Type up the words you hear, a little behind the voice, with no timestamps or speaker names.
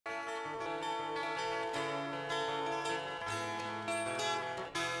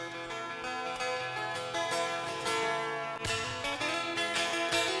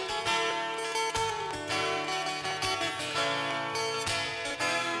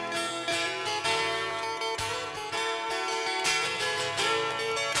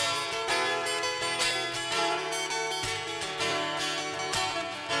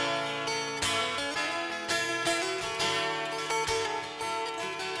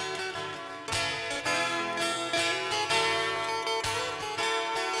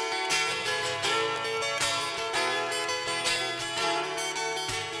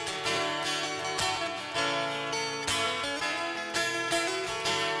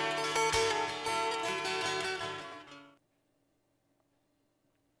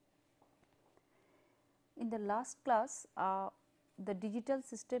the last class, the digital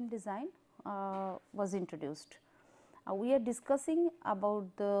system design was introduced. We are discussing about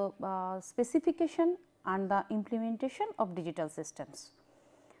the specification and the implementation of digital systems.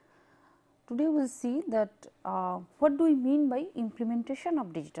 Today we will see that what do we mean by implementation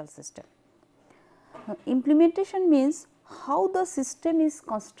of digital system. Implementation means how the system is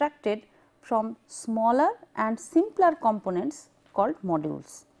constructed from smaller and simpler components called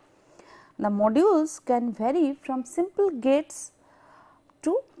modules. The modules can vary from simple gates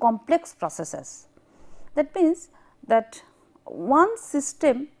to complex processes. That means that one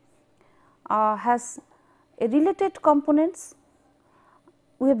system has a related components.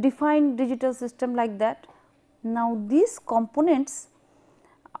 We have defined digital system like that. Now, these components,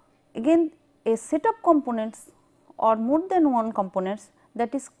 again a set of components or more than one components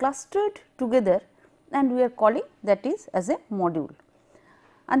that is clustered together, and we are calling that is as a module.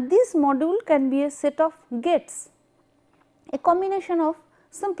 And this module can be a set of gates, a combination of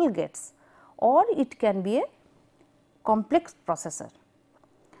simple gates, or it can be a complex processor.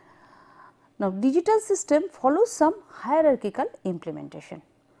 Now, digital system follows some hierarchical implementation.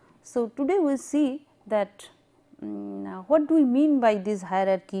 So, today we will see that what do we mean by this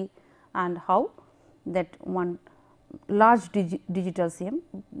hierarchy and how that one large digital system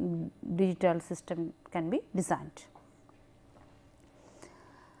can be designed.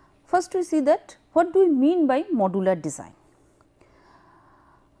 First, we see that what do we mean by modular design.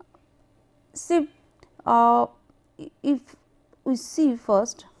 See, if we see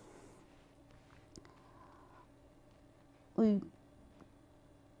first, we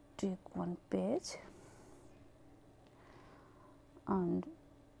take one page and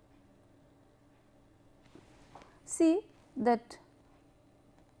see that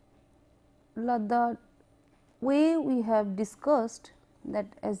the way we have discussed that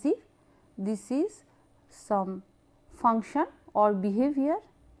as if this is some function or behavior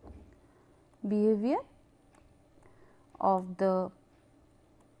of the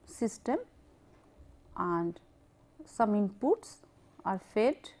system, and some inputs are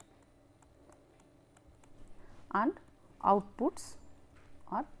fed and outputs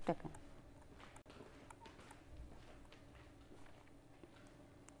are taken.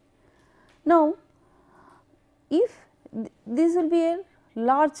 Now, if this will be a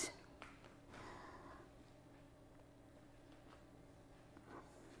large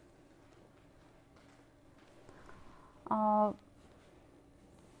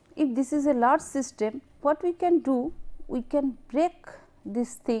if this is a large system, what we can do? We can break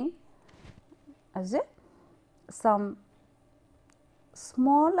this thing as a some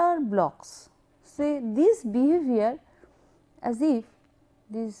smaller blocks. Say this behavior as if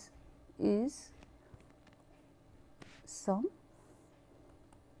this is some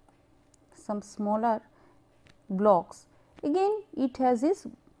smaller blocks. Again it has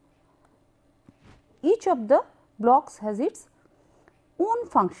each of the blocks has its own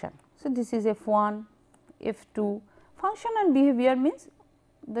function. So, this is F1, F2. Function and behavior means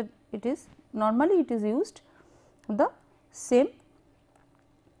that it is normally it is used the same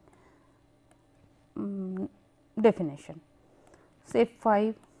definition. Say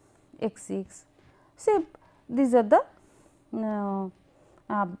F5, X6, say these are the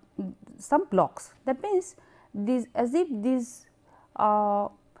some blocks. That means, these as if this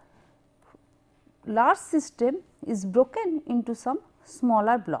large system is broken into some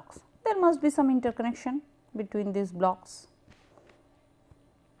smaller blocks. There must be some interconnection between these blocks.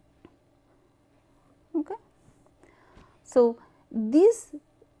 Okay. So, these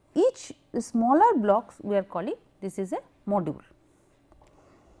each smaller blocks we are calling this is a module.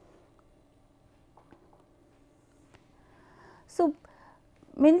 So,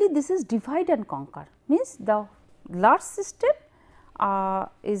 mainly this is divide and conquer, means the large system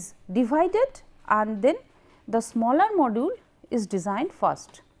is divided and then the smaller module is designed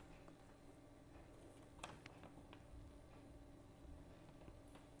first.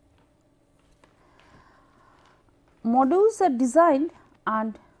 Modules are designed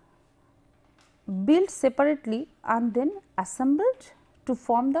and built separately and then assembled to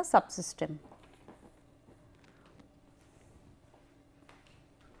form the subsystem.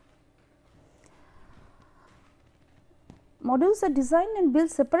 Modules are designed and built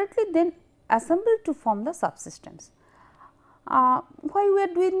separately, then assembled to form the subsystems. Why we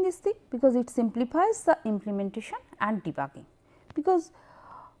are doing this thing? Because it simplifies the implementation and debugging. Because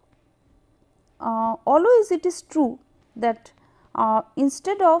always it is true that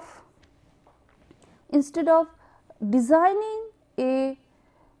instead of designing a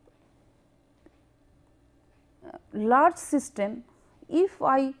large system, if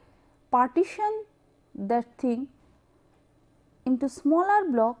I partition that thing into smaller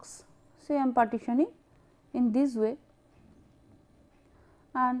blocks, say I am partitioning in this way,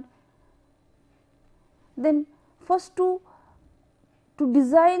 and then first to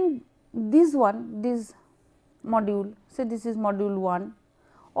design this module, say this is module 1,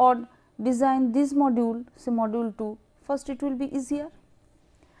 or design this module, say module 2, first it will be easier.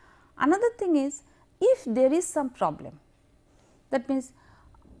 Another thing is, if there is some problem, that means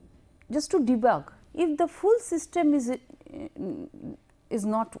just to debug, if the full system is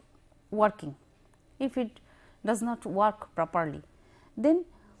not working, if it does not work properly, then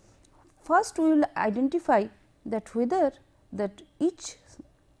first we will identify that whether that each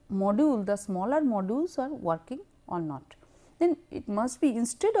module, the smaller modules are working or not. Then it must be,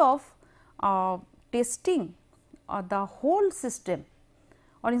 instead of testing the whole system,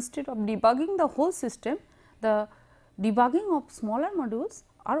 or instead of debugging the whole system, the debugging of smaller modules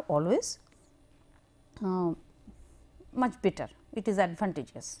are always much better, it is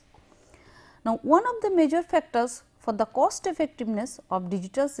advantageous. Now, one of the major factors for the cost effectiveness of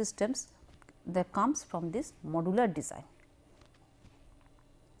digital systems that comes from this modular design.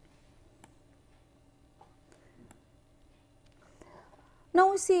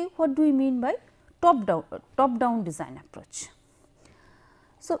 Now, we see what do we mean by top down design approach.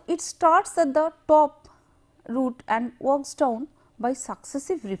 So, it starts at the top root and works down by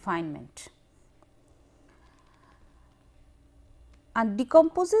successive refinement, and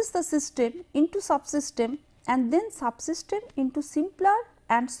decomposes the system into subsystem and then subsystem into simpler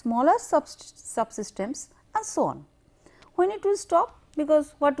and smaller subsystems and so on. When it will stop,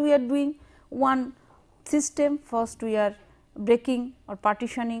 because what we are doing, one system first we are breaking or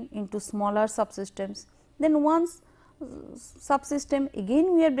partitioning into smaller subsystems, then once subsystem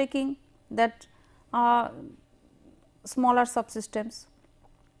again we are breaking that smaller subsystems.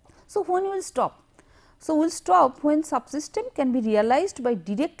 So, when we will stop? So, we will stop when subsystem can be realized by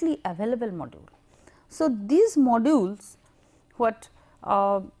directly available module. So, these modules, what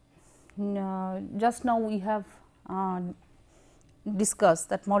just now we have discussed,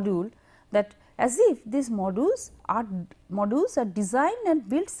 that module, that as if these modules are designed and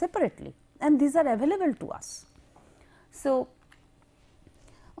built separately, and these are available to us. So,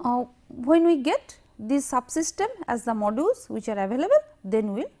 when we get this subsystem as the modules which are available,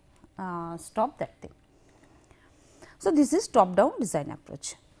 then we will stop that thing. So, this is top down design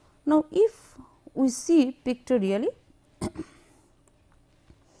approach. Now, if we see pictorially,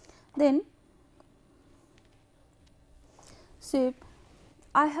 then say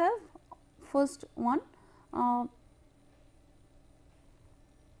I have first one,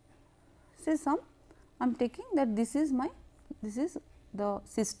 say some I am taking that this is the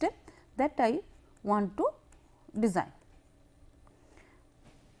system that I want to design.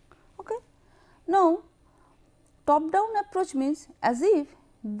 Okay. Now, top down approach means as if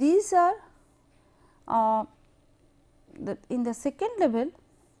these are in the second level,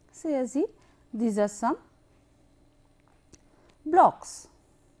 say as if these are some blocks,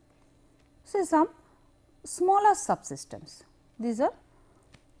 say some smaller subsystems, these are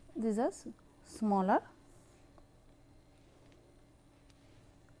smaller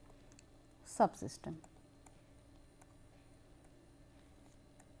subsystem.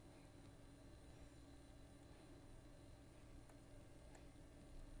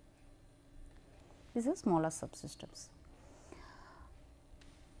 These are smaller subsystems.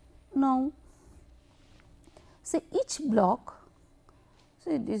 Now, say each block,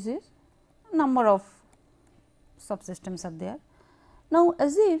 say this is number of subsystems are there. Now,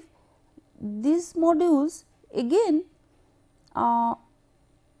 as if these modules again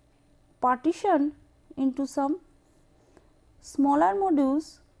partition into some smaller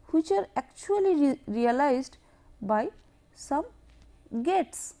modules which are actually realized by some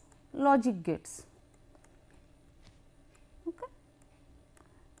gates, logic gates. Okay.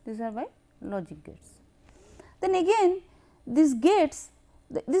 These are by logic gates. Then again these gates,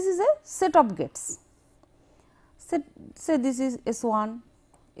 this is a set of gates. Say this is S1,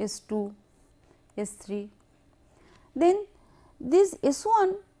 S2, S3. Then this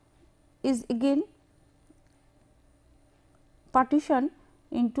S1 is again partitioned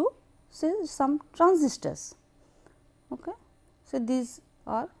into say some transistors. Okay. So, these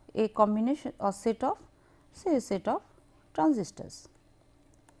are a combination or set of, say a set of transistors,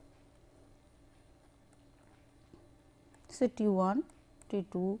 say T1,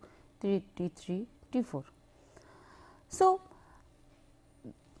 T2, T3, T4. So,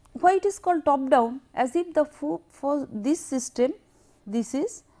 why it is called top down? As if the for this system, this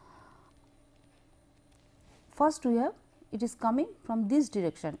is first we have, it is coming from this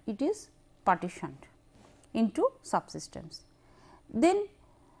direction, it is partitioned. into subsystems. Then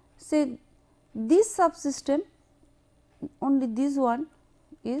say this subsystem, only this one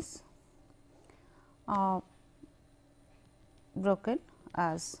is broken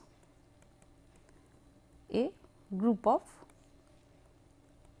as a group of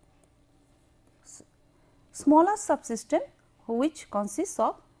smaller subsystem which consists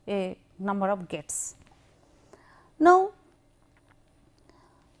of a number of gates. Now,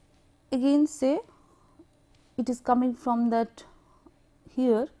 again say it is coming from that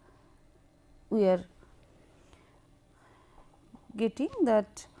here we are getting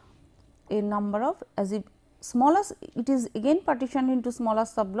that a number of, as if smaller, it is again partitioned into smaller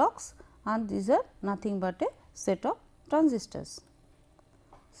sub blocks, and these are nothing but a set of transistors,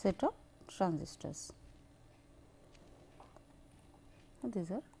 set of transistors.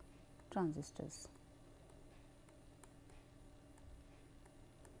 These are transistors.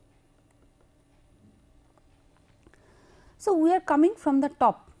 So, we are coming from the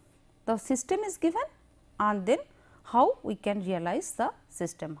top, the system is given, and then how we can realize the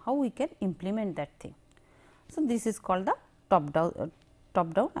system, how we can implement that thing. So, this is called the top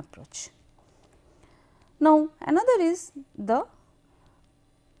down approach. Now, another is the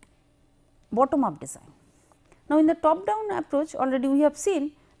bottom up design. Now, in the top down approach already we have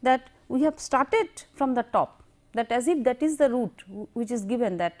seen that we have started from the top, that as if that is the route which is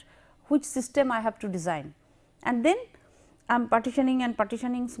given, that which system I have to design, and then I am partitioning and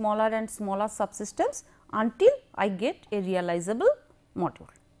partitioning smaller and smaller subsystems until I get a realizable module.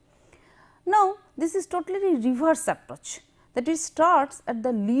 Now, this is totally reverse approach, that it starts at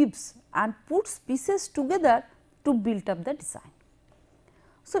the leaves and puts pieces together to build up the design.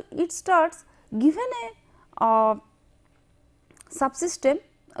 So, it starts given a subsystem,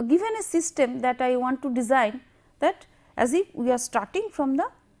 given a system that I want to design, that as if we are starting from the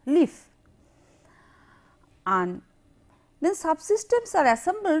leaf, and then subsystems are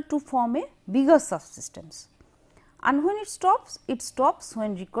assembled to form a bigger subsystems, and when it stops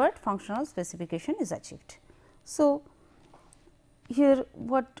when required functional specification is achieved. So, here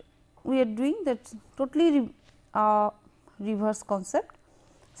what we are doing, that totally reverse concept,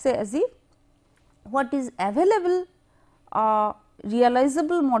 say as if what is available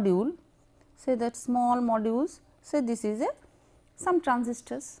realizable module, say that small modules, say this is a some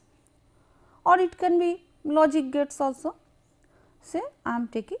transistors, or it can be logic gates also. Say I am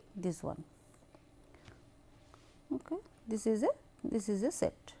taking this one, okay. This is a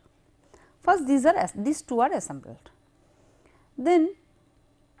set. First these two are assembled, then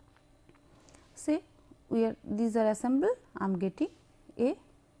say these are assembled, I am getting a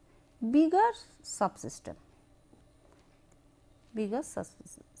bigger subsystem,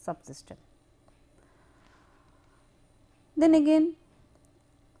 Then again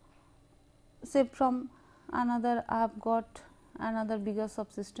say from another I have got another bigger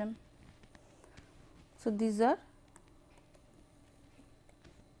subsystem. So, these are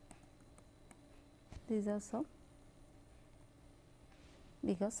some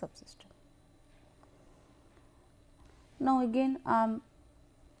bigger subsystem. Now, again I am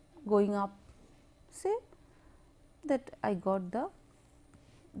going up, say that I got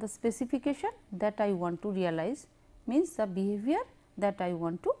the specification that I want to realize, means the behavior that I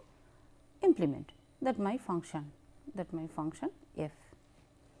want to implement, that my function f.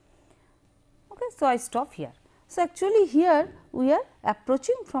 Okay. So, I stop here. So, actually here we are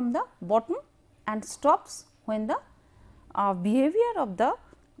approaching from the bottom and stops when the behavior of the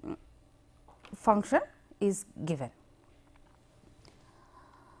function is given.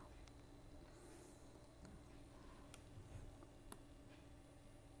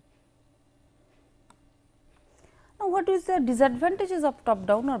 Now, what is the disadvantages of top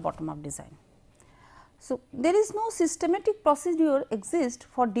down or bottom up design? So, there is no systematic procedure exist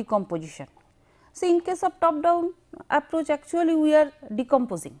for decomposition. So, in case of top down approach, actually we are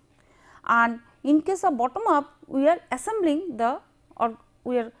decomposing, and in case of bottom up we are assembling the, or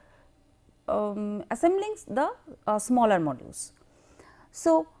we are assembling the smaller modules.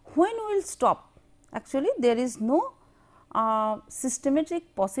 So, when we will stop, actually there is no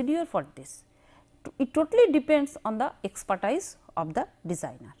systematic procedure for this. It totally depends on the expertise of the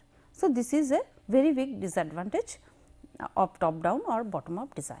designer. So, this is a very big disadvantage of top down or bottom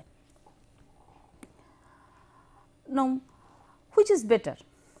up design. Now, which is better?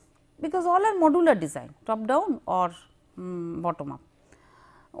 Because all are modular design, top down or bottom up.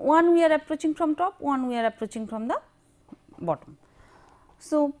 One we are approaching from top, one we are approaching from the bottom.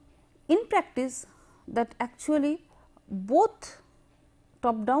 So, in practice that actually both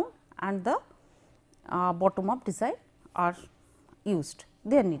top down and the bottom up design are used,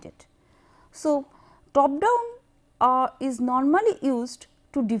 they are needed. So, top down is normally used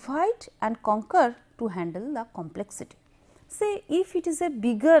to divide and conquer to handle the complexity. Say if it is a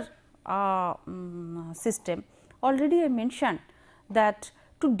bigger system, already I mentioned that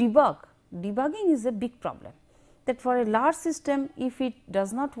to debugging is a big problem, that for a large system if it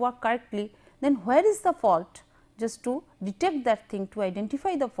does not work correctly, then where is the fault, just to detect that thing, to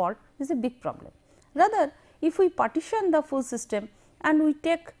identify the fault is a big problem. Rather, if we partition the full system and we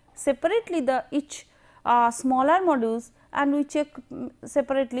take separately the each smaller modules and we check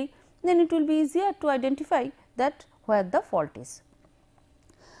separately, then it will be easier to identify that where the fault is.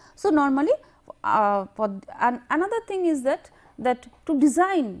 So, normally another thing is that to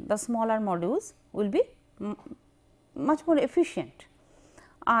design the smaller modules will be much more efficient,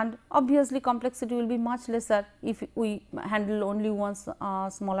 and obviously complexity will be much lesser if we handle only one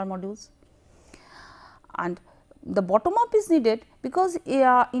smaller modules. And the bottom up is needed because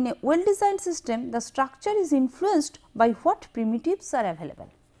in a well designed system the structure is influenced by what primitives are available.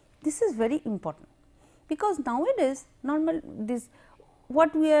 This is very important, because nowadays this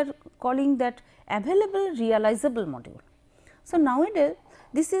what we are calling that available realizable module. So, nowadays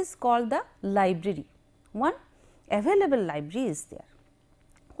this is called the library. One available library is there.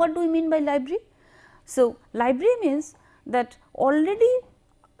 What do we mean by library? So, library means that already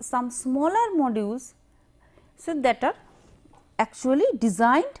some smaller modules, so that are actually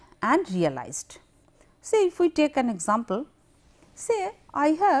designed and realized. Say if we take an example, say I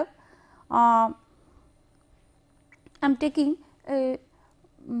have I am taking a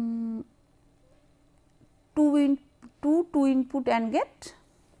two input AND gate,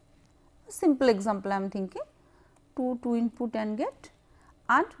 a simple example I am thinking, two input AND gate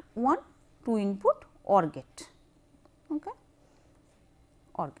and one 2 input OR gate. Okay.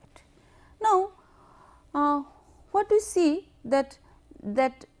 OR gate. Now, what we see that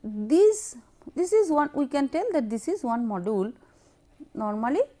this is one, we can tell that this is one module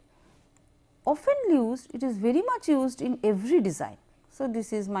normally often used, it is very much used in every design. So,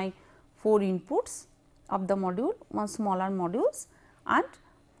 this is my 4 inputs of the module, one smaller modules and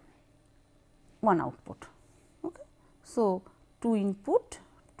one output. Okay. So, 2 input,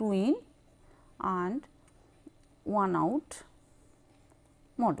 2 in and 1 out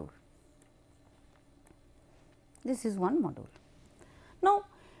module. This is one module. Now,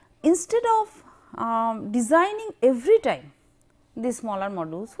 instead of designing every time these smaller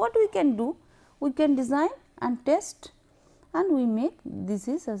modules, what we can do? We can design and test, and we make this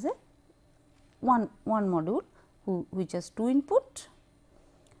is as a one module which has 2 input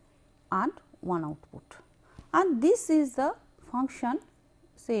and 1 output, and this is the function,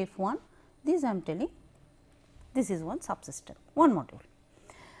 say F1, this I am telling this is one subsystem, one module.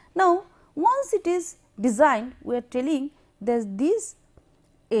 Now, once it is designed, we are telling that this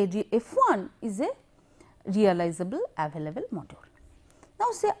F1 is a realizable available module.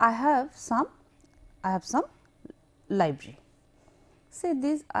 Now, say I have some library, say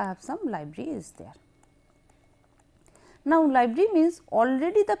this I have some library is there. Now, library means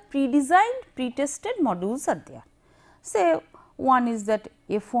already the pre-designed pre-tested modules are there. Say one is that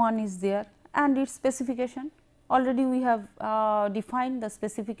F1 is there and its specification, already we have defined the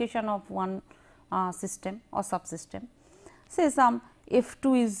specification of one system or subsystem. Say some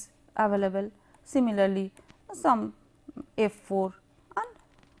F2 is available, similarly some F4 and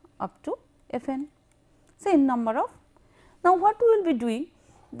up to Fn, say in number of. Now, what we will be doing,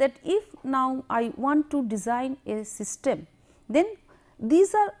 that if now I want to design a system, then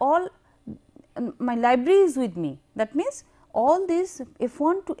these are all my library is with me, that means all these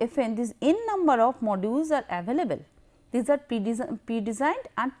F1 to Fn, these n number of modules are available, these are pre-designed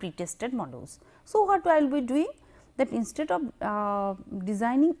and pre-tested modules. So, what I will be doing, that instead of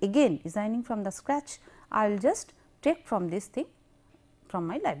designing from the scratch, I will just take from this thing from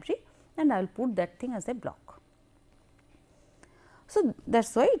my library and I will put that thing as a block. So, that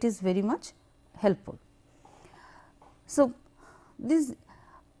is why it is very much helpful. So, this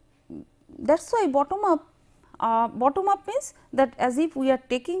that is why bottom up means that as if we are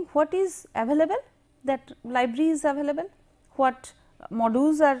taking what is available, that library is available, what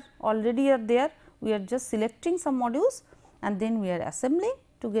modules are already there, we are just selecting some modules and then we are assembling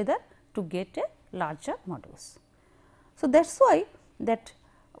together to get a larger modules. So, that is why that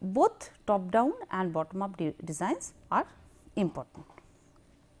both top down and bottom up designs are important.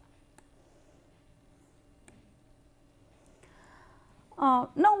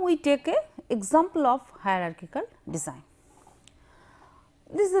 Now, we take a example of hierarchical design.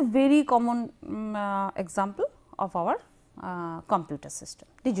 This is a very common example of our computer system,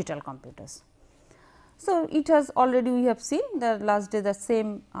 digital computers. So, it has already we have seen the last day the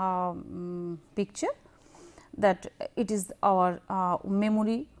same picture that it is our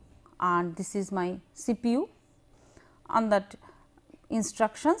memory and this is my CPU, and that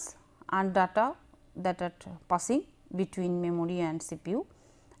instructions and data that are passing between memory and CPU,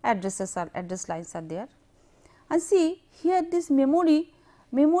 address lines are there. And see here this memory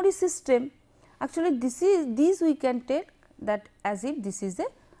system, actually these we can take that as if this is a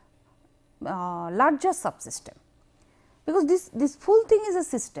larger subsystem, because this full thing is a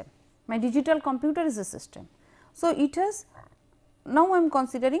system, my digital computer is a system. So, it has, now I am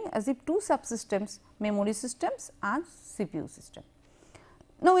considering as if two subsystems, memory systems and CPU system.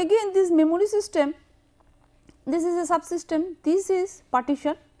 Now, again this memory system, this is a subsystem, this is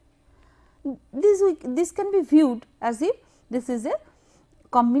partition, this can be viewed as if this is a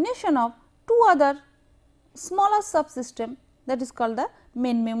combination of two other smaller subsystem, that is called the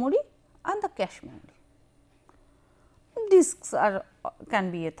main memory and the cache memory. Disks are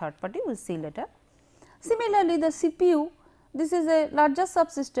can be a third party, we will see later. Similarly, the CPU, this is a larger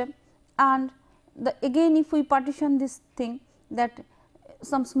subsystem, and again if we partition this thing, that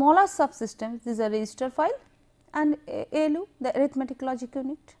some smaller subsystems, this is a register file and ALU, the arithmetic logic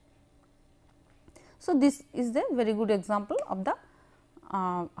unit. So, this is a very good example of the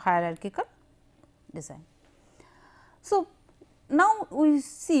hierarchical design. So, now we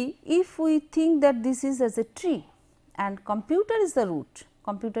see, if we think that this is as a tree and computer is the root,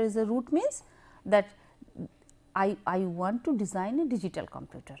 computer is the root means that I want to design a digital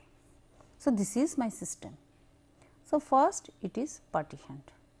computer. So, this is my system. So, first it is partitioned,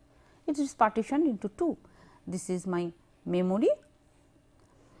 it is partitioned into two, this is my memory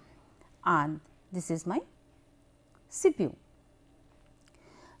and this is my CPU.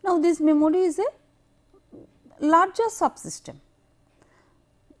 Now, this memory is a larger subsystem.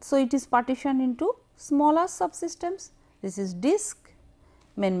 So, it is partitioned into smaller subsystems, this is disk,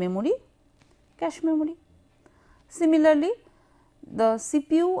 main memory, cache memory. Similarly, the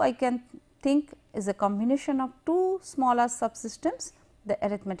CPU I can think is a combination of two smaller subsystems, the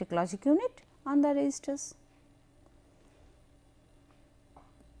arithmetic logic unit and the registers.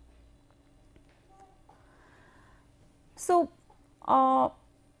 So,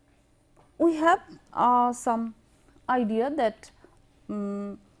 we have some idea that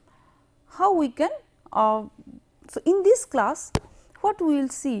how we can, so in this class what we will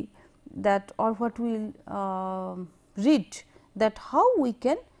see that, or what we will read, that how we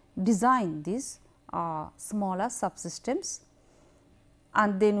can design these smaller subsystems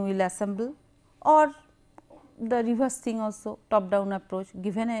and then we will assemble, or the reverse thing also, top down approach,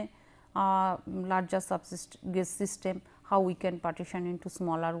 given a larger system, how we can partition into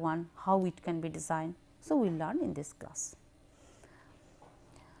smaller one, how it can be designed. So, we will learn in this class.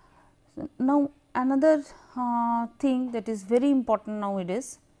 So, now, another thing that is very important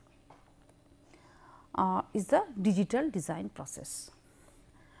nowadays is the digital design process,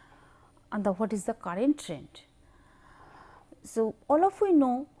 and what is the current trend. So, all of we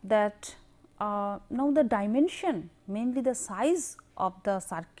know that now the dimension, mainly the size of the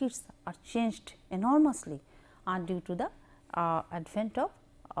circuits are changed enormously and due to the advent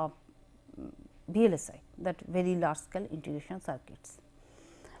of VLSI, that very large scale integration circuits.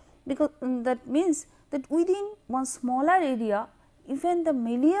 Because that means that within one smaller area, even the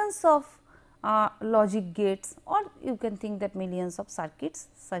millions of logic gates, or you can think that millions of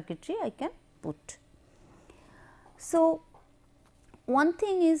circuitry I can put. So, one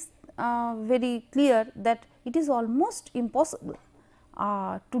thing is very clear, that it is almost impossible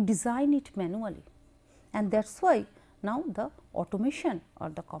to design it manually, and that is why now the automation or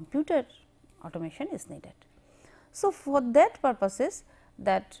the computer automation is needed. So, for that purposes,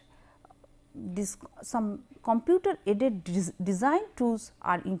 that this some computer aided design tools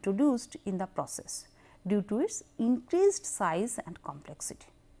are introduced in the process due to its increased size and complexity.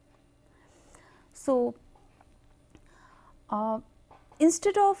 So,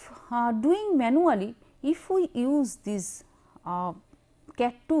 instead of doing manually, if we use these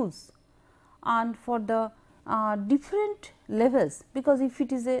CAD tools and for the different levels, because if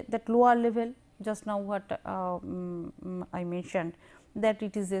it is a that lower level, just now what I mentioned, that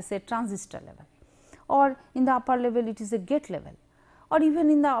it is a say transistor level, or in the upper level it is a gate level, or even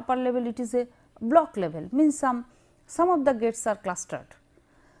in the upper level it is a block level, means some of the gates are clustered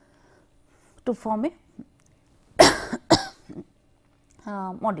to form a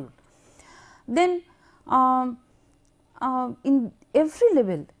module. Then in every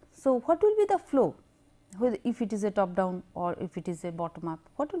level, so what will be the flow, whether if it is a top down or if it is a bottom up,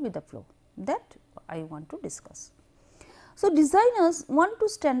 what will be the flow, that I want to discuss. So, designers want to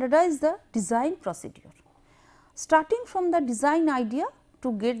standardize the design procedure, starting from the design idea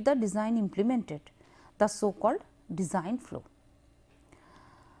to get the design implemented. the so called design flow.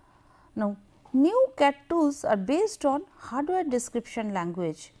 Now, new CAD tools are based on hardware description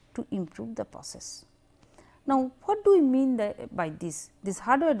language to improve the process. Now, what do we mean by this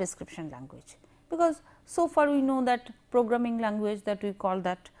hardware description language? Because so far we know that programming language, that we call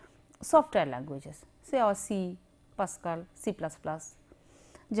that software languages, say our C, Pascal, C++,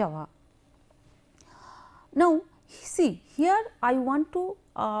 Java. Now, see here I want to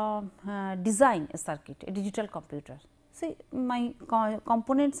design a circuit, a digital computer. See, my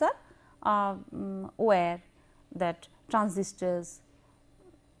components are wire, that transistors,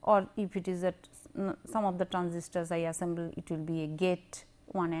 or if it is that some of the transistors I assemble, it will be a gate,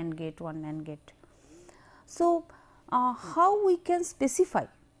 one AND gate, one NAND gate. So, how we can specify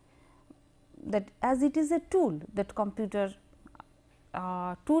that, as it is a tool, that computer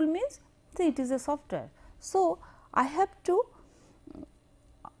tool means, say it is a software. So, I have to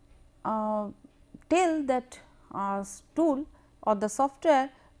tell that tool or the software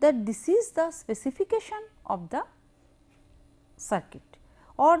that this is the specification of the circuit,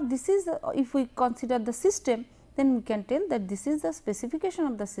 or this is if we consider the system, then we can tell that this is the specification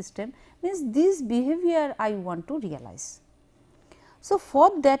of the system, means this behavior I want to realize. So,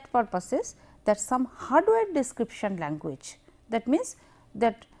 for that purposes, that some hardware description language, that means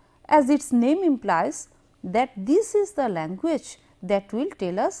that as its name implies, that this is the language that will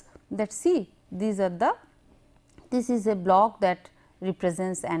tell us that, see, these are the, this is a block that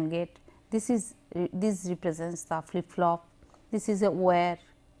represents AND gate, this represents the flip flop, this is a wire,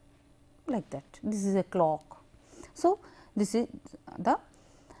 like that, this is a clock. So, this is the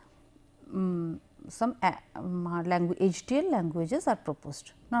some language, HDL languages are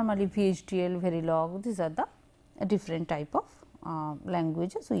proposed. Normally VHDL, Verilog, these are the different type of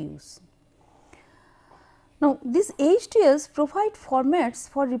languages we use. Now, these HDLs provide formats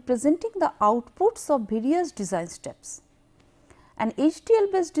for representing the outputs of various design steps. An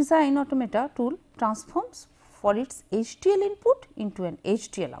HDL based design automata tool transforms for its HDL input into an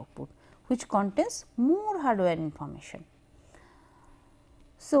HDL output, which contains more hardware information.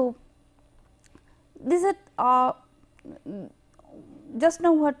 So, these are just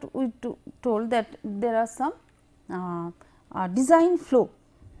now what we told, that there are some design flow.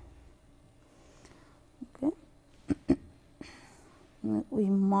 Okay. We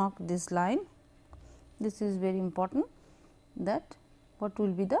mark this line, this is very important, that what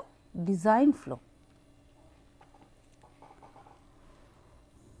will be the design flow.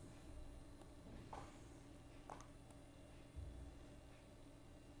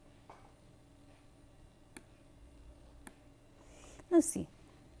 Now, see,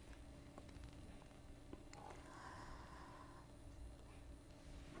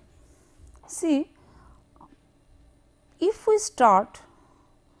 if we start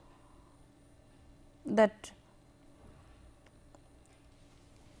that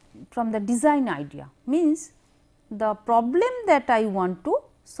from the design idea, means the problem that I want to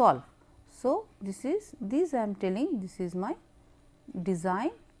solve. So, this I am telling, this is my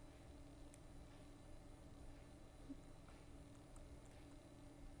design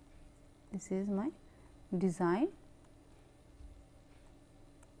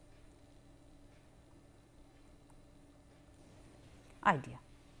idea.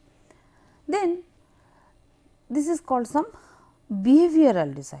 Then this is called some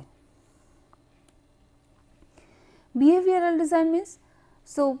behavioral design. Behavioral design means,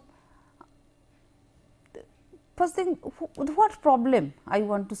 so first thing, what problem I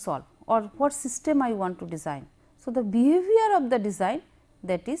want to solve or what system I want to design. So, the behavior of the design,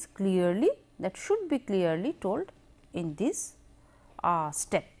 that is clearly, that should be clearly told in this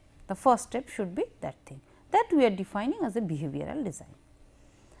step. The first step should be that thing, that we are defining as a behavioral design.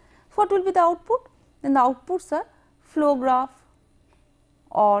 What will be the output? Then the outputs are flow graph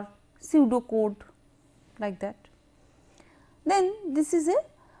or pseudo code, like that. Then this is a,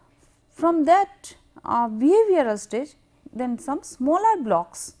 from that behavioral stage, then some smaller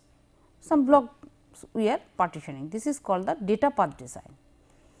blocks, some blocks we are partitioning. This is called the data path design.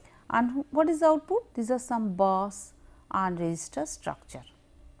 And what is the output? These are some bus and register structure.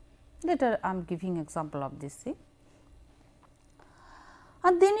 Later I am giving example of this thing.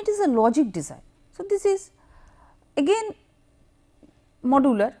 And then it is a logic design. So, this is again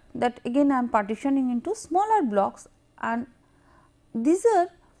modular, that again I am partitioning into smaller blocks, and these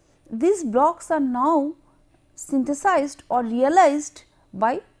blocks are now synthesized or realized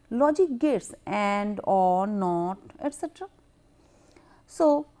by logic gates and or not, etc.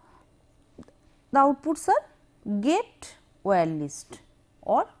 So, the outputs are gate wire list,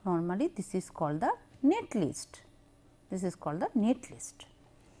 or normally this is called the net list. This is called the net list.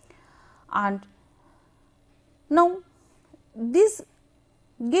 And Now, these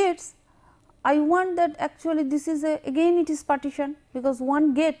gates, I want that actually this is a again it is partition, because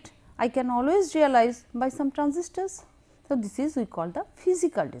one gate I can always realize by some transistors. So, this is we call the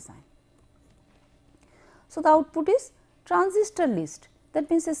physical design. So, the output is transistor list, that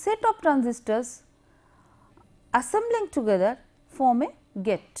means a set of transistors assembling together form a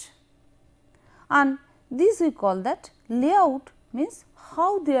gate, and this we call that layout, means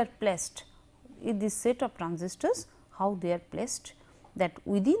how they are placed in this set of transistors, how they are placed, that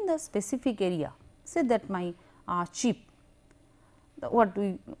within the specific area. Say that my chip, what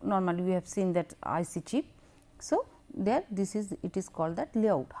we normally we have seen that IC chip. So, there this is it is called that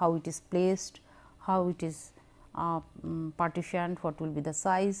layout, how it is placed, how it is partitioned, what will be the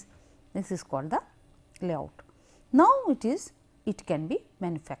size, this is called the layout. Now, it can be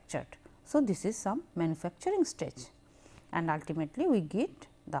manufactured. So, this is some manufacturing stage, and ultimately we get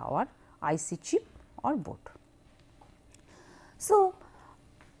our IC chip or board. So,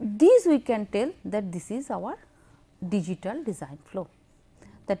 these we can tell that this is our digital design flow.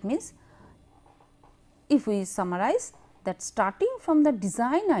 That means, if we summarize that starting from the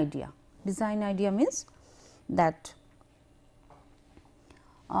design idea means that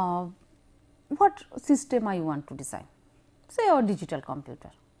what system I want to design, say a digital computer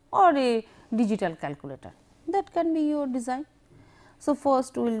or a digital calculator, that can be your design. So,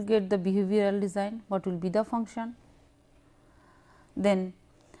 first we will get the behavioral design, what will be the function, then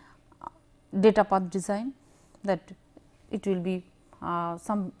data path design, that it will be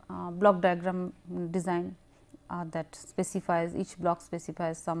some block diagram design that specifies, each block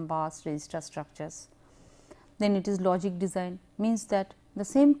specifies some bus register structures. Then it is logic design, means that the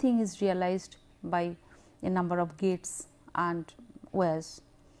same thing is realized by a number of gates and wires.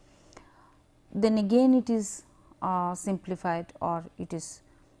 Then again it is simplified, or it is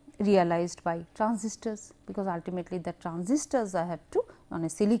realized by transistors, because ultimately the transistors I have to on a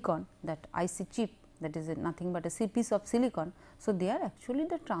silicon, that IC chip, that is nothing but a piece of silicon. So, they are actually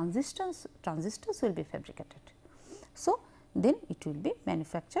the transistors will be fabricated. So, then it will be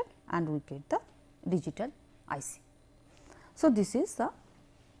manufactured and we get the digital IC. So, this is the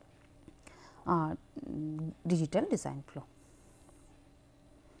digital design flow.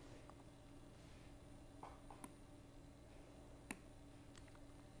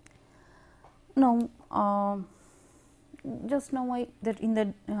 Now, just now I that in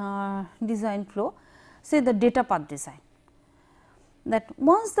the design flow, say the data path design, that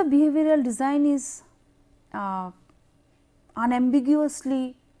once the behavioral design is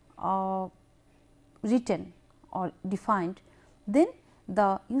unambiguously written or defined, then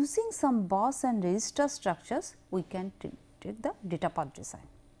the using some bus and register structures we can take the data path design.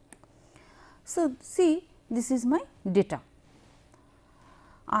 So, see this is my data,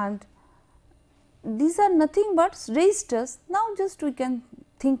 and these are nothing but registers. Now, just we can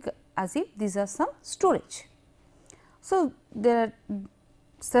think as if these are some storage. So, there are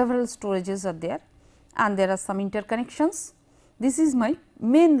several storages are there and there are some interconnections. This is my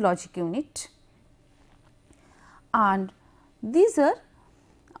main logic unit, and these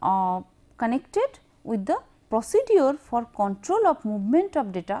are connected with the procedure for control of movement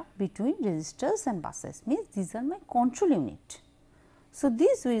of data between registers and buses, means these are my control unit. So,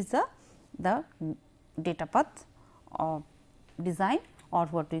 this is the data path design, or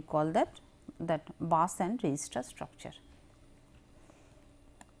what we call that bus and register structure.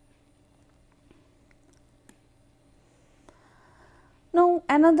 Now,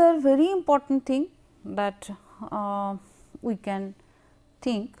 another very important thing that we can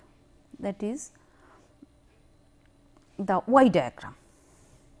think, that is the Y diagram.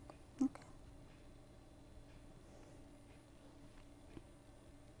 Okay.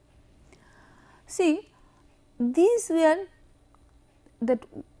 See, these were that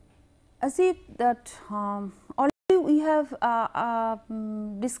as if that already we have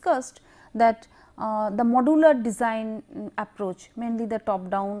discussed that the modular design approach, mainly the top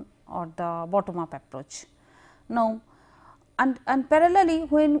down or the bottom up approach. Now, and parallelly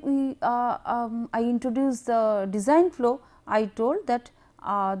when we I introduced the design flow, I told that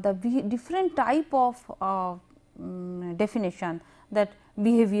the different type of definition, that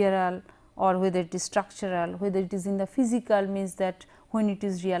behavioral or whether it is structural, whether it is in the physical, means that when it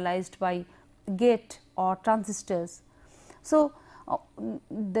is realized by gate or transistors. So,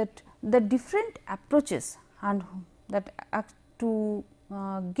 that the different approaches and that to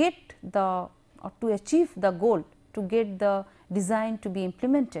get the or to achieve the goal, to get the design to be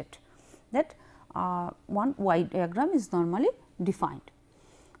implemented, that one Y diagram is normally defined.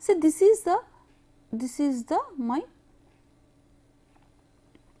 So, this is my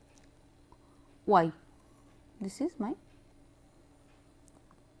Y this is my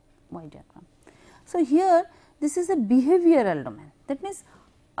Y diagram. So, here this is a behavioral domain, that means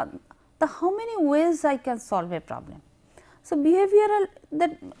the how many ways I can solve a problem. So, behavioral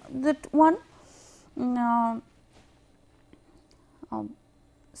that one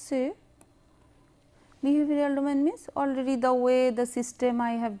say behavioral domain means already the way the system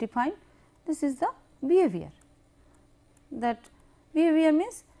I have defined, this is the behavior. That behavior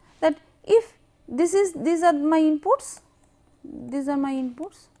means that if this is, these are my inputs, these are my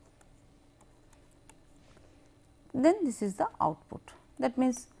inputs, then this is the output. That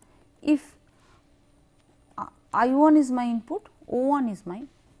means, if I1 is my input, O1 is my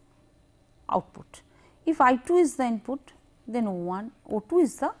output. If I2 is the input, then O1, O2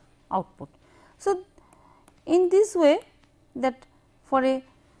 is the output. So, in this way, that for a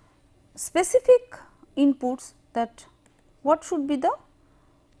specific inputs, that what should be the,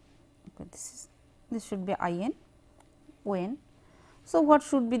 okay, this should be In, On. So, what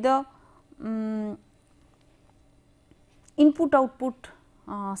should be the input output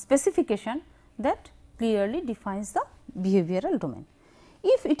specification that clearly defines the behavioral domain.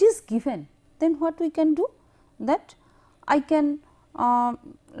 If it is given, then what we can do, that I can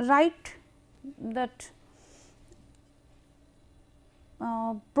write that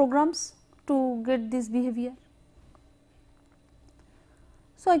programs to get this behavior.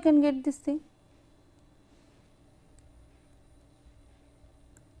 So, I can get this thing.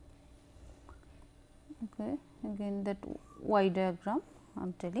 Okay, again that Y diagram I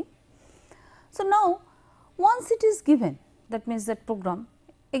am telling. So, now once it is given, that means that program,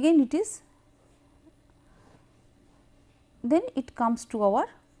 again it is, then it comes to our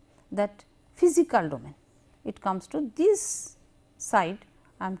that physical domain. It comes to this side,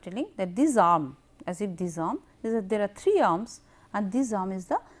 I am telling that this arm, as if this arm, there are 3 arms, and this arm is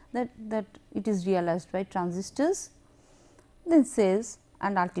the that it is realized by transistors, then cells,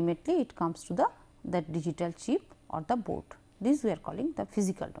 and ultimately it comes to the that digital chip or the board. This we are calling the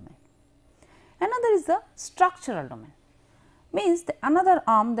physical domain. Another is the structural domain, means the another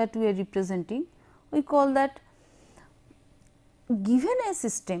arm that we are representing, we call that, given a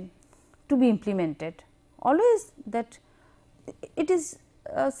system to be implemented, always that it is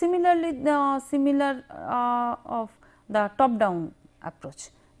similarly similar of the top down approach,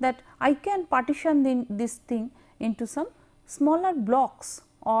 that I can partition this thing into some smaller blocks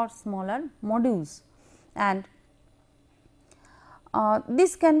or smaller modules, and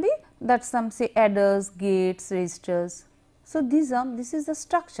this can be that some say adders, gates, registers. So, this is the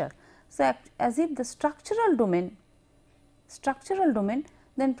structure. So, as if the structural domain,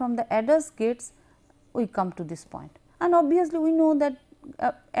 then from the adders, gates we come to this point, and obviously we know that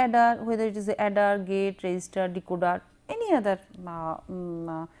adder, whether it is a adder, gate, register, decoder, any other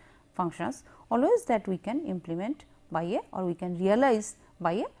functions, always that we can implement by a, or we can realize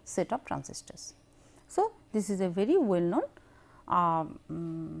by a set of transistors. So, this is a very well known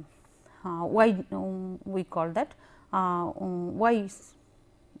Y, we call that Y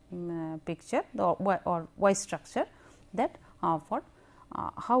picture, the Y or Y structure, that for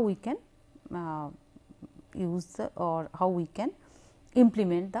how we can use the, or how we can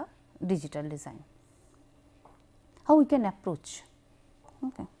implement the digital design, how we can approach.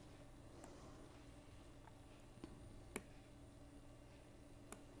 Okay.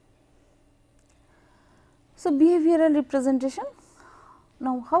 So, behavioral representation.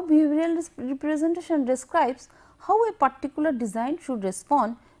 Now, how behavioral representation describes how a particular design should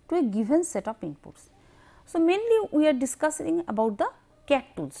respond to a given set of inputs. So, mainly we are discussing about the CAD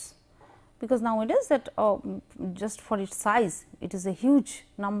tools, because nowadays that just for its size, it is a huge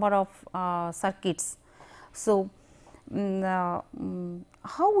number of circuits. So,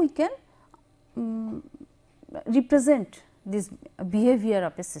 how we can represent this behavior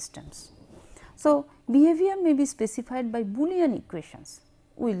of a systems. So, behavior may be specified by Boolean equations,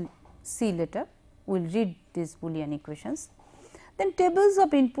 we will see later, we will read these Boolean equations. Then tables of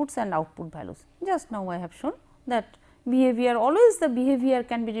inputs and output values, just now I have shown that behavior, always the behavior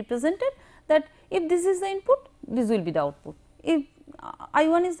can be represented, that if this is the input, this will be the output. If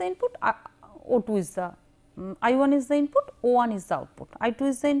I1 is the input, O2 is the I1 is the input, O1 is the output, I2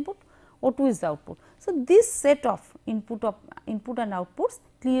 is the input, O2 is the output. So, this set of input and outputs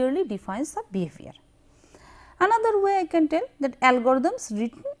clearly defines the behavior. Another way I can tell that algorithms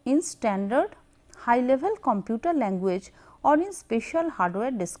written in standard high level computer language or in special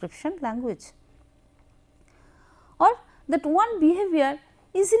hardware description language, or that one behavior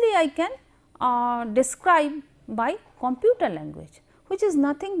easily I can describe by computer language, which is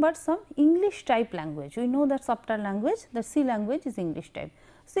nothing but some English type language. We know that software language, the C language is English type.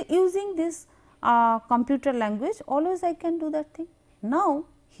 So, using this computer language, always I can do that thing. Now,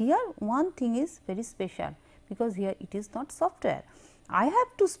 here one thing is very special, because here it is not software. I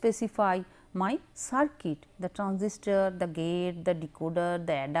have to specify my circuit, the transistor, the gate, the decoder,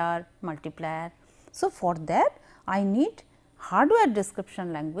 the adder, multiplier. So, for that I need hardware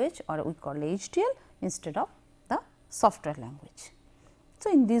description language, or we call HDL, instead of the software language.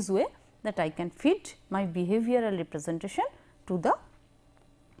 So, in this way that I can fit my behavioral representation to the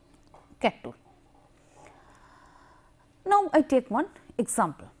CAD tool. Now, I take one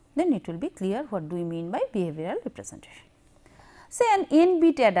example, then it will be clear what do we mean by behavioral representation. Say an n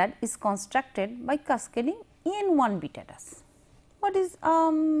bit adder is constructed by cascading n 1 bit adders. What is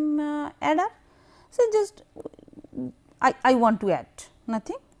adder? So, just I want to add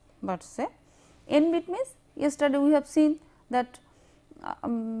nothing, but say n bit means, yesterday we have seen that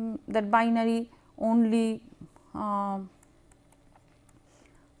that binary only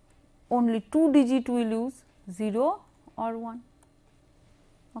 2 digit will use 0 or 1.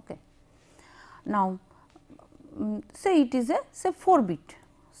 Okay. Now, say it is a 4 bit,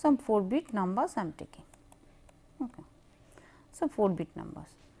 some 4 bit numbers I am taking. Okay. So, 4 bit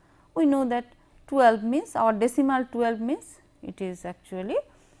numbers. We know that 12 means, our decimal 12 means it is actually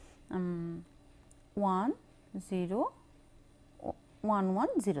 1 0 1 1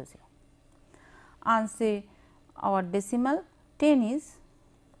 0 0, and say our decimal 10 is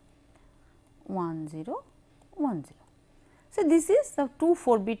 1 0 1 0. So, this is the 2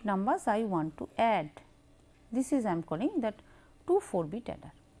 4 bit numbers I want to add. This is I am calling that 2 4 bit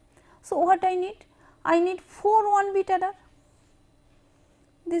adder. So, what I need? I need 4 1 bit adder.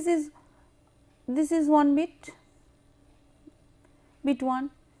 This is 1 bit, bit 1,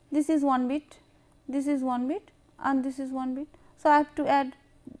 this is 1 bit, this is 1 bit, and this is 1 bit. So, I have to add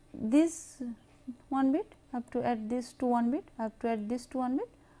this 1 bit, I have to add this to 1 bit, I have to add this to 1 bit,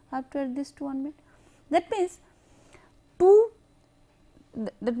 I have to add this to 1 bit. That means,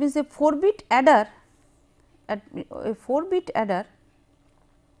 that means a 4 bit adder, at a 4 bit adder,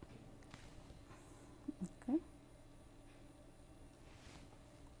 okay.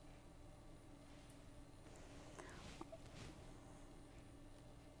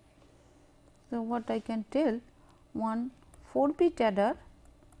 So, what I can tell, one 4 bit adder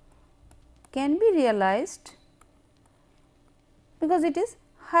can be realized because it is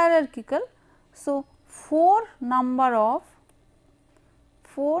hierarchical. So, 4 number of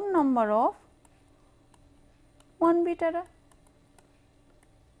 1 bit adder.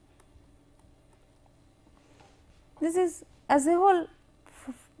 This is as a whole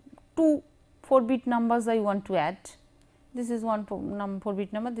 2 4 bit numbers I want to add. This is 1 4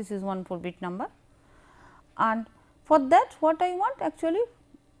 bit number, this is 1 4 bit number, and for that what I want, actually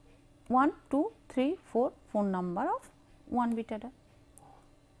 1 2 3 4 number of 1 bit adder.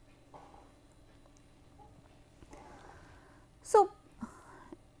 So,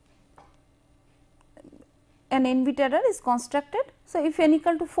 an n bit adder is constructed. So, if n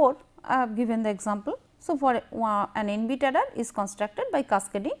equal to 4, I have given the example. So, for an n bit adder is constructed by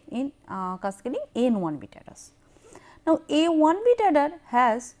cascading n 1 bit adders. Now, a 1 bit adder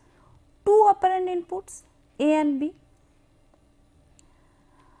has 2 operand inputs A and B,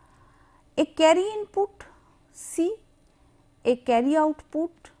 a carry input C, a carry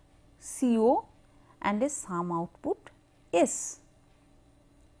output CO, and a sum output S.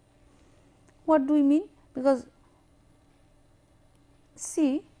 What do we mean? Because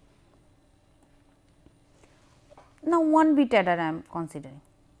see, now 1 bit adder I am considering,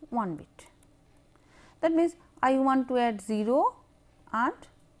 1 bit. That means, I want to add 0 and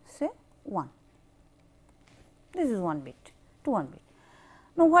say 1. This is 1 bit to 1 bit.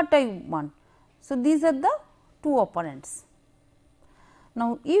 Now, what I want? So, these are the 2 operands.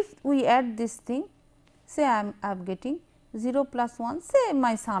 Now, if we add this thing, say I am getting 0 plus 1, say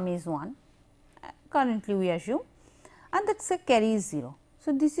my sum is 1, currently we assume, and that say carry is 0.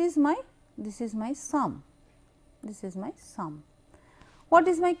 So, this is my sum, this is my sum. What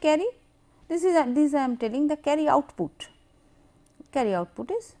is my carry? This I am telling the carry output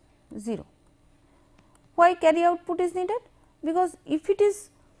is 0. Why carry output is needed? Because if it is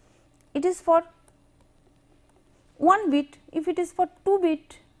for 1 bit, if it is for 2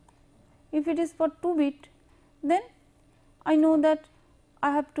 bit, then I know that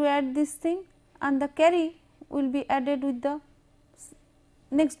I have to add this thing and the carry will be added with the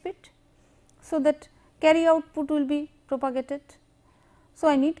next bit. So, that carry output will be propagated. So,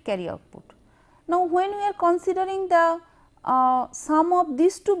 I need carry output. Now, when we are considering the sum of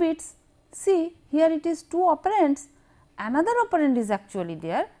these 2 bits, see here it is 2 operands, another operand is actually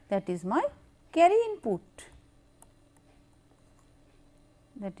there, that is my carry input,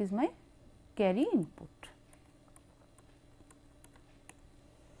 that is my carry input.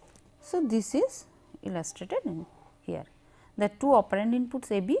 So, this is illustrated in here. The two operand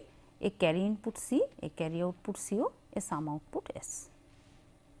inputs A B, a carry input C, a carry output C O, a sum output S.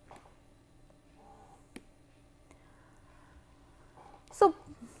 So,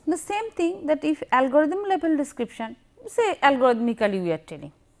 the same thing that if algorithm level description, say algorithmically we are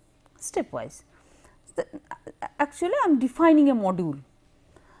telling stepwise. Actually, I am defining a module,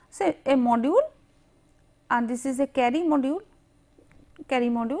 say a module, and this is a carry module,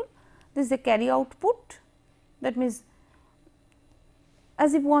 this is a carry output, that means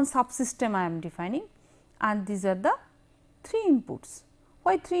as if one subsystem I am defining, and these are the 3 inputs.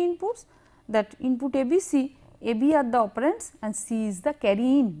 Why 3 inputs? That input A B C, A B are the operands and C is the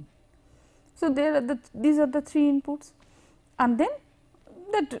carry in. So, there are these are the 3 inputs, and then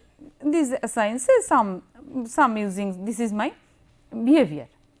that these assigns some using this is my behavior,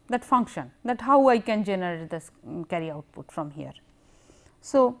 that function, that how I can generate this carry output from here.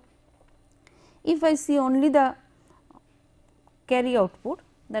 So, if I see only the carry output,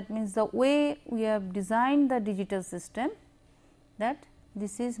 that means the way we have designed the digital system, that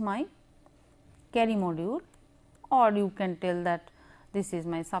this is my carry module, or you can tell that this is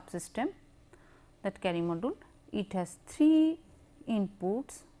my subsystem, that carry module. It has 3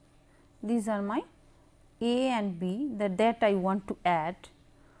 inputs, these are my A and B, that I want to add,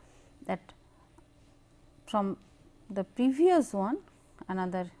 that from the previous one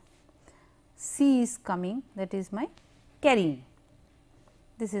another C is coming, that is my carry in.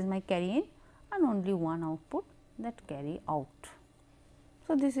 This is my carry in and only one output, that carry out.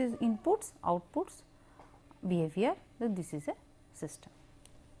 So, this is inputs, outputs, behavior, that this is a system.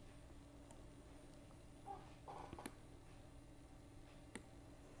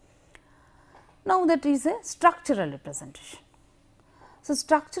 Now, that is a structural representation. So,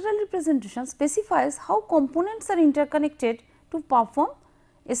 structural representation specifies how components are interconnected to perform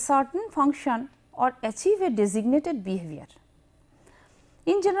a certain function or achieve a designated behavior.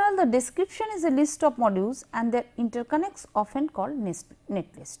 In general, the description is a list of modules and their interconnects often called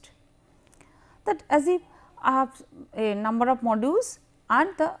netlist. That as if I have a number of modules and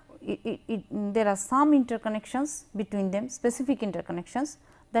there are some interconnections between them, specific interconnections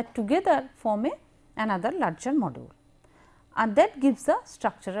that together form another larger module, and that gives the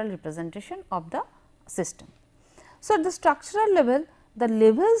structural representation of the system. So, at the structural level, the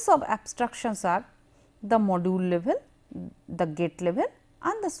levels of abstractions are the module level, the gate level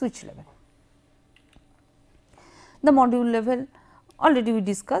and the switch level. The module level already we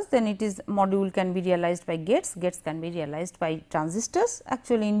discussed, then it is module can be realized by gates, gates can be realized by transistors.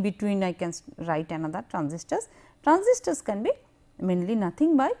 Actually, in between I can write another transistors. Transistors can be mainly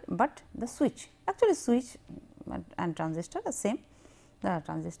nothing but the switch. Actually, switch and transistor are same, the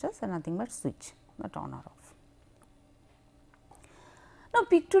transistors are nothing but switch, not on or off. Now,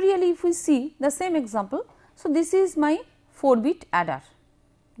 pictorially if we see the same example, so this is my 4-bit adder,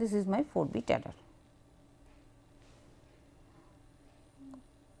 this is my 4-bit adder.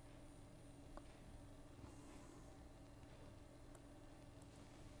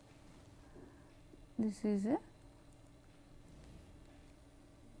 This is a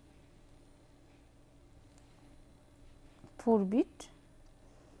 4-bit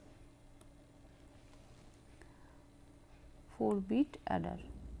adder.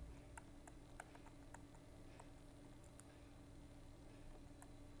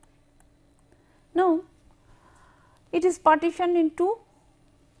 Now, it is partitioned into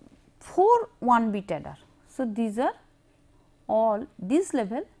 4 1-bit adder. So, these are all this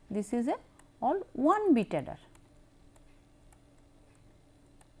level, this is a all 1-bit adder.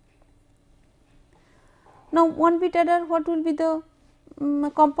 Now, 1-bit adder, what will be the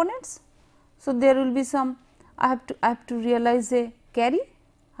components? So, there will be some, I have to realize a carry,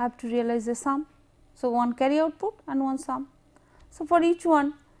 I have to realize a sum. So, one carry output and one sum. So, for each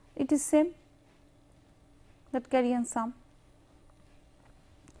one it is same, that carry and sum.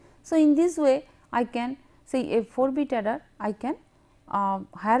 So, in this way I can say a 4-bit adder I can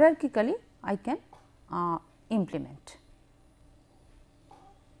hierarchically I can implement.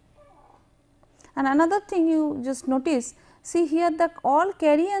 And another thing you just notice, see here the all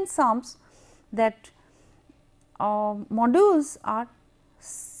carry and sums, that modules are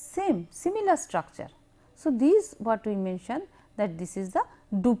similar structure. So, these what we mentioned, that this is the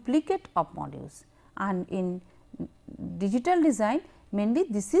duplicate of modules, and in digital design mainly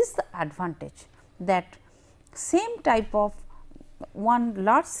this is the advantage, that same type of one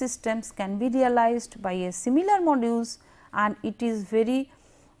large systems can be realized by a similar modules, and it is very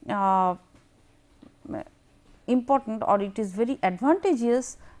important, or it is very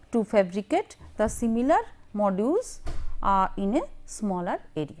advantageous to fabricate the similar modules in a smaller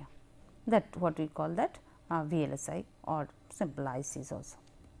area. That what we call that VLSI or simple ICs also.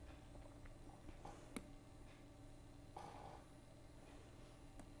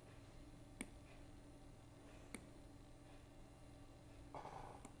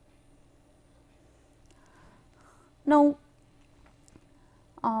 Now,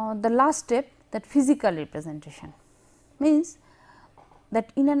 the last step, that physical representation, means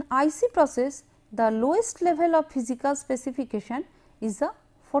that in an IC process the lowest level of physical specification is the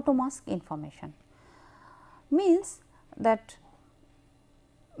photomask information. Means that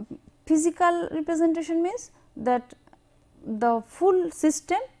physical representation means that the full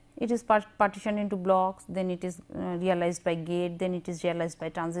system, it is partitioned into blocks, then it is realized by gate, then it is realized by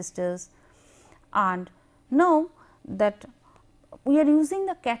transistors, and now that we are using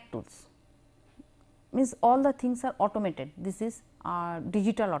the CAD tools, means all the things are automated. This is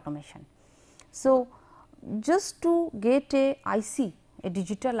digital automation. So, just to get a IC, a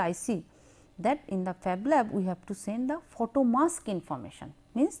digital IC, that in the fab lab we have to send the photomask information,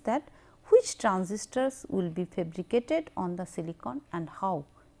 means that which transistors will be fabricated on the silicon and how.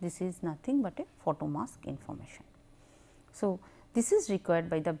 This is nothing but a photomask information. So, this is required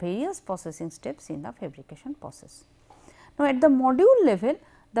by the various processing steps in the fabrication process. Now, at the module level,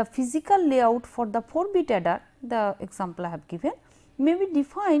 the physical layout for the 4-bit adder, the example I have given, may be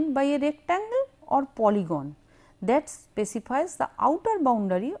defined by a rectangle or polygon that specifies the outer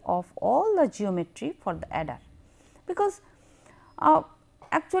boundary of all the geometry for the adder. Because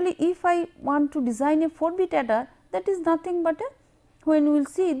actually if I want to design a 4-bit adder, that is nothing but a, when we will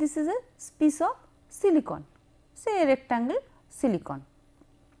see, this is a piece of silicon, say a rectangle silicon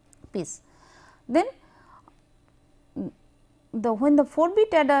piece. Then when the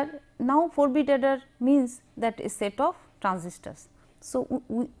 4-bit adder, now 4-bit adder means that a set of transistors. So,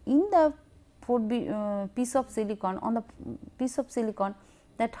 in the 4-bit piece of silicon, on the piece of silicon,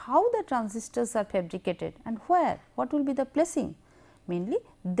 that how the transistors are fabricated and where, what will be the placing, mainly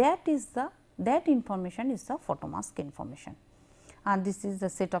that is the, that information is the photomask information, and this is the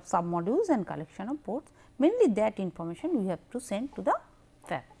set of sub modules and collection of ports, mainly that information we have to send to the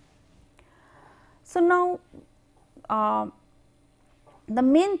fab. So, now the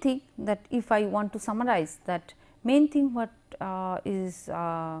main thing, that if I want to summarize, that main thing what is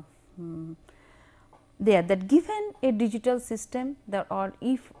there, that given a digital system, that or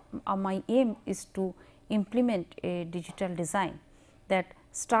if my aim is to implement a digital design, that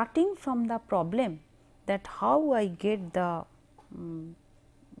starting from the problem, that how I get the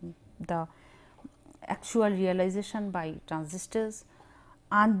actual realization by transistors,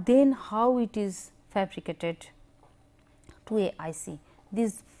 and then how it is fabricated to a IC.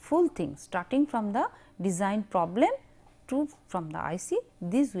 These full things, starting from the design problem to from the IC,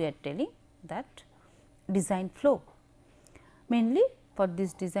 this we are telling that design flow. Mainly for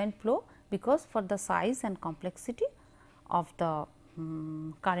this design flow, because for the size and complexity of the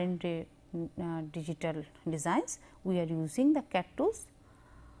current digital designs, we are using the CAD tools,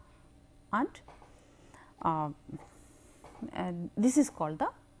 and this is called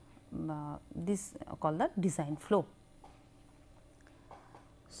the design flow.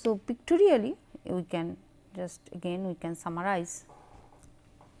 So, pictorially we can just again we can summarize.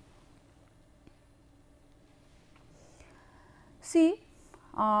 See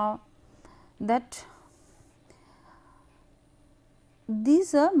that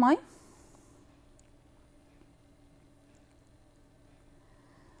these are my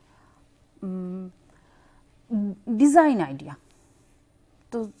design idea.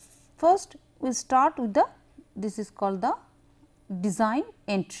 So, first we start with the, this is called the design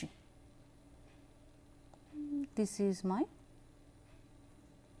entry. This is my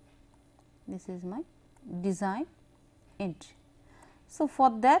design entry. So, for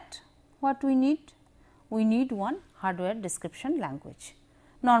that what we need? We need one hardware description language.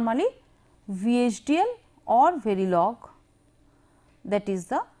 Normally VHDL or Verilog, that is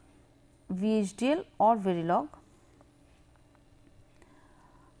the VHDL or Verilog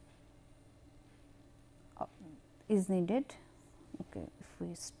is needed. Okay, if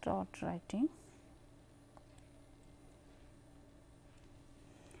we start writing,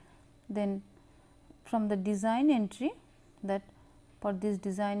 then from the design entry, that for this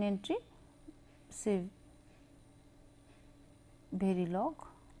design entry, say Verilog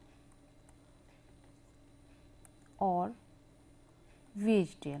or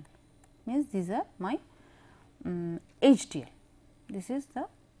VHDL, means these are my HDL. This is the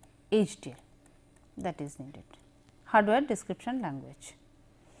HDL that is needed, hardware description language,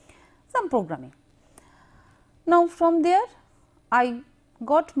 some programming. Now, from there I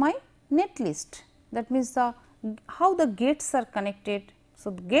got my net list, that means the how the gates are connected. So,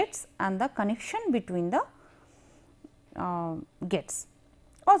 the gates and the connection between the gates,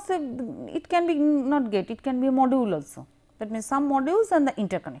 also it can be not gate, it can be a module also, that means some modules and the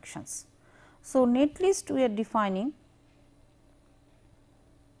interconnections. So, net list we are defining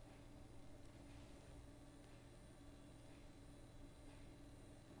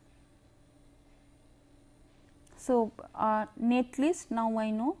so net list. Now, I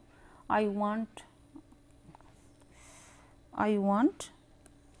know I want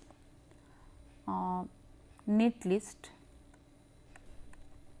net list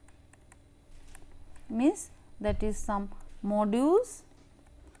means that is some modules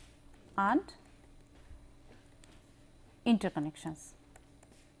and interconnections.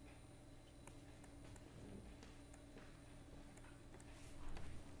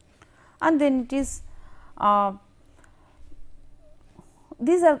 And then it is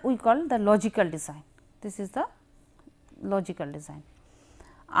these are we call the logical design. This is the logical design,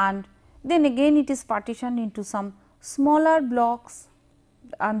 and then again it is partitioned into some smaller blocks,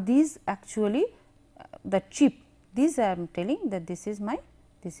 and these actually the chip, these I am telling that this is my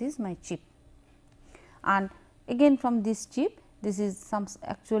chip, and again from this chip, this is some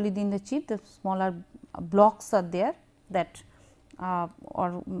actually in the chip the smaller blocks are there, that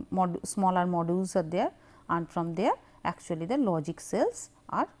or smaller modules are there, and from there actually the logic cells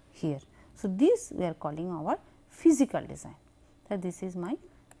are here. So, this we are calling our physical design. So, this is my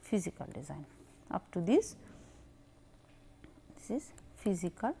physical design. Up to this is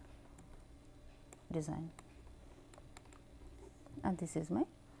physical design, and this is my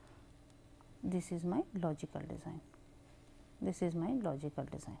logical design. This is my logical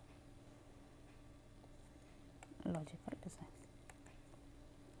design.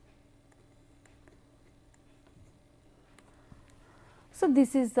 So,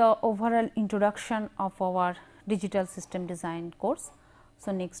 this is the overall introduction of our digital system design course.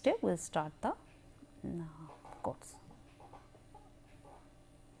 So, next step we will start the course.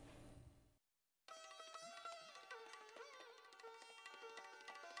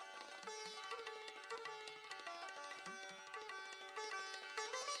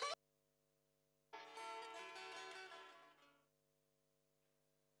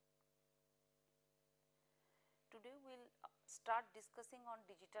 Today we will start discussing on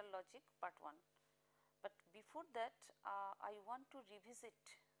digital logic part 1, but before that I want to revisit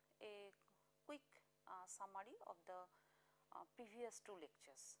a quick summary of the previous 2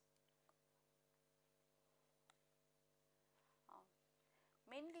 lectures.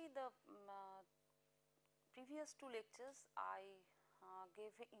 Mainly the previous 2 lectures I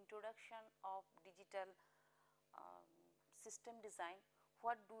gave an introduction of digital system design.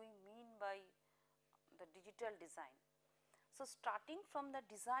 What do we mean by the digital design? So, starting from the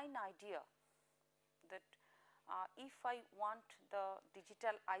design idea that if I want the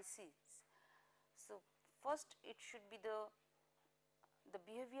digital ICs, so first it should be the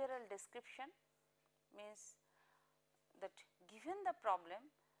behavioral description, means that given the problem,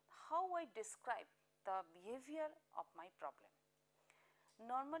 how I describe the behavior of my problem.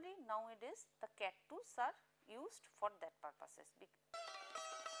 Normally nowadays the CAD tools are used for that purposes.